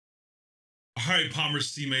All right,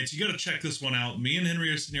 Palmer's teammates, you got to check this one out. Me and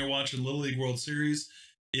Henry are sitting here watching Little League World Series.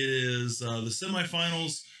 It is the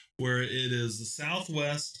semifinals where it is the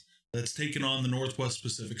Southwest that's taking on the Northwest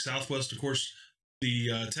Pacific. Southwest, of course,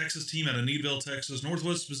 the Texas team out of Needville, Texas.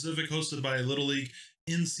 Northwest Pacific hosted by Little League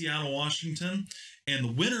in Seattle, Washington. And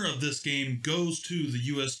the winner of this game goes to the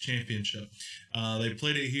U.S. Championship. They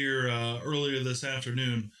played it here earlier this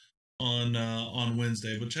afternoon on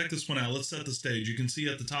Wednesday. But check this one out. Let's set the stage. You can see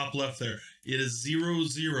at the top left there, it is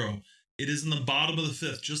 0-0. It is in the bottom of the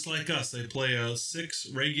fifth, just like us. They play 6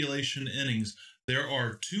 regulation innings. There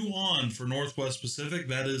are 2 on for Northwest Pacific.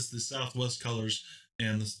 That is the Southwest colors,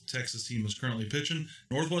 and the Texas team is currently pitching.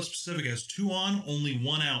 Northwest Pacific has 2 on, only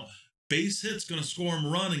 1 out. Base hit's going to score him a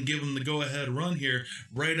run and give him the go-ahead run here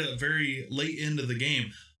right at the very late end of the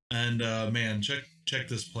game. And man, check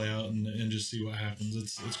this play out and just see what happens.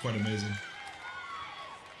 It's quite amazing.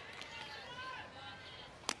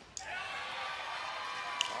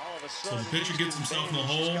 So the pitcher gets himself in the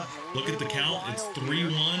hole. Look at the count. It's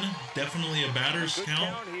 3-1. Definitely a batter's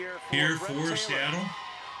count here for Seattle.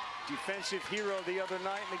 Defensive hero the other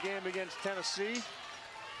night in the game against Tennessee.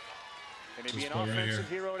 And he'd be an offensive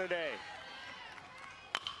hero today.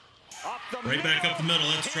 Right back up the middle.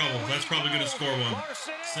 That's trouble. That's probably going to score one.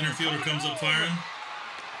 Center fielder comes up firing.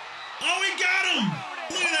 Oh, he got him!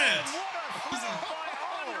 Look at that!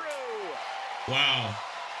 Wow.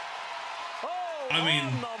 I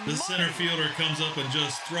mean, the center fielder comes up and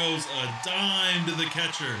just throws a dime to the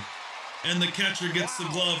catcher. And the catcher gets the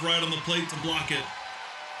glove right on the plate to block it.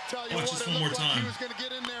 Watch this one more time.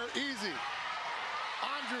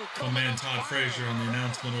 Oh man, Todd Frazier on the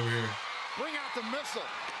announcement over here. Bring out the missile.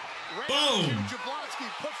 Boom!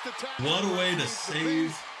 What a way to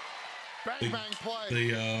save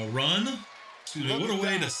the run. Excuse me, what a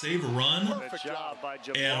way to save a run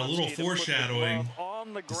and a little foreshadowing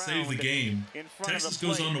to save the game. Texas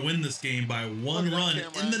goes on to win this game by 1 run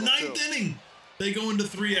in the 9th inning. They go into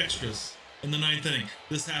 3 extras in the 9th inning.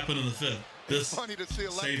 This happened in the 5th. This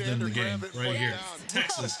saved them the game right here.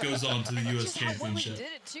 Texas goes on to the U.S. Championship. We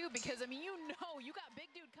did it too because, I mean, you know, you got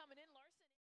big dude